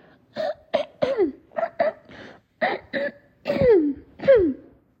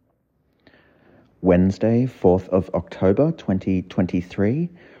Wednesday, 4th of October 2023.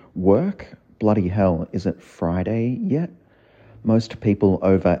 Work? Bloody hell, is it Friday yet? Most people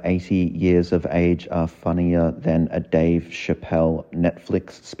over 80 years of age are funnier than a Dave Chappelle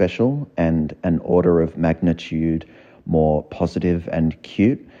Netflix special and an order of magnitude more positive and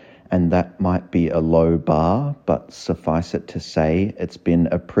cute. And that might be a low bar, but suffice it to say, it's been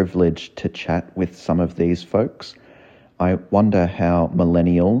a privilege to chat with some of these folks. I wonder how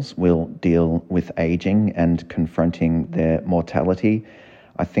millennials will deal with aging and confronting their mortality.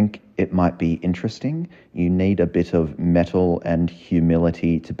 I think it might be interesting. You need a bit of mettle and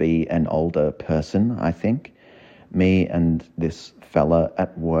humility to be an older person, I think. Me and this fella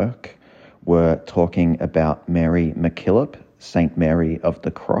at work were talking about Mary MacKillop, Saint Mary of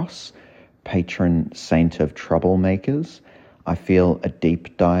the Cross, patron saint of troublemakers. I feel a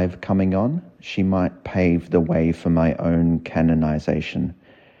deep dive coming on. She might pave the way for my own canonization.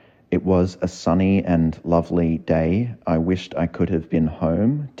 It was a sunny and lovely day. I wished I could have been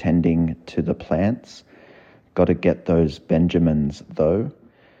home tending to the plants. Got to get those Benjamins though.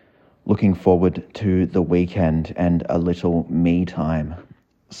 Looking forward to the weekend and a little me time.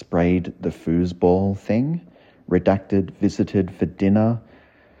 Sprayed the foosball thing. Redacted visited for dinner.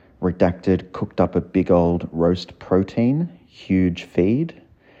 Redacted cooked up a big old roast protein. Huge feed.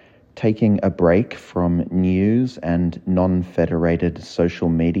 Taking a break from news and non-federated social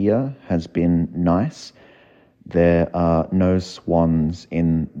media has been nice. There are no swans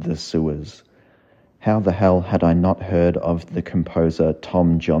in the sewers. How the hell had I not heard of the composer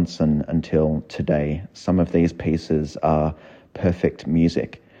Tom Johnson until today? Some of these pieces are perfect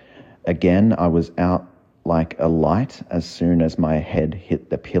music. Again, I was out like a light as soon as my head hit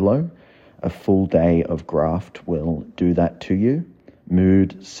the pillow. A full day of graft will do that to you.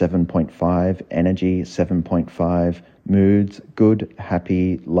 Mood 7.5, energy 7.5, moods good,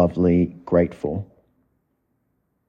 happy, lovely, grateful.